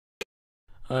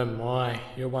Oh my,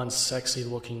 you're one sexy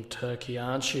looking turkey,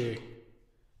 aren't you?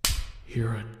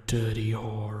 You're a dirty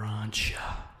whore, aren't you?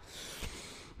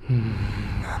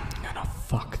 I'm gonna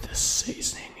fuck the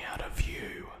seasoning out of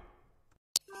you.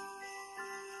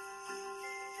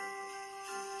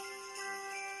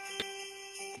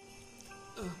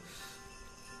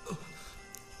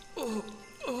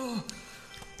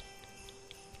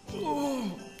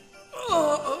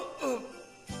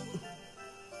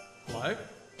 Hello?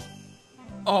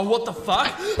 Oh, what the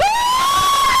fuck?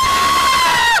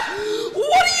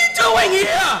 What are you doing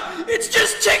here? It's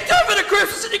just ticked over to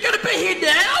Christmas and you're gonna be here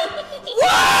now?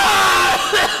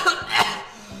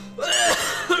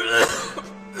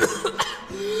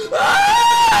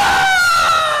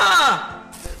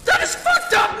 That is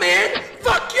fucked up, man!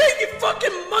 Fuck you, you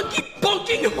fucking monkey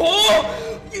bonking whore!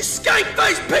 You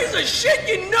skate-faced piece of shit,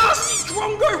 you nasty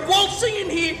drongo waltzing in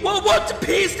here while what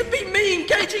appears to be me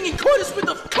engaging in coitus with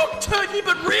a cocked turkey,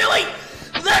 but really,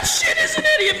 that shit isn't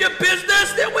any of your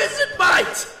business, now is it,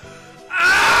 mate?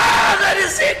 That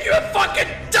is it, you have fucking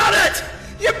done it!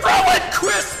 You ruined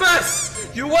Christmas!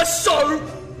 You are so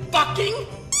fucking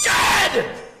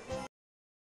dead!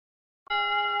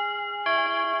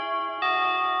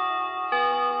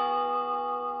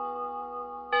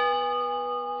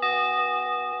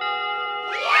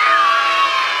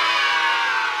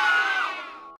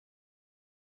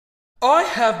 I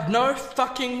have no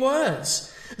fucking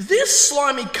words. This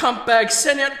slimy cuntbag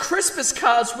sent out Christmas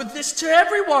cards with this to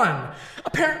everyone.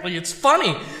 Apparently it's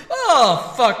funny.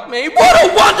 Oh, fuck me. What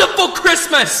a wonderful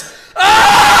Christmas!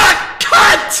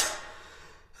 Cunt!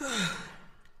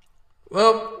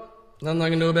 Well, nothing I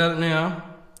can do about it now.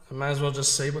 I may as well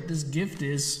just see what this gift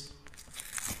is.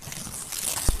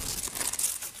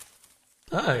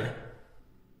 Oh.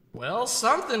 Well,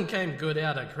 something came good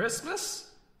out of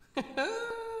Christmas.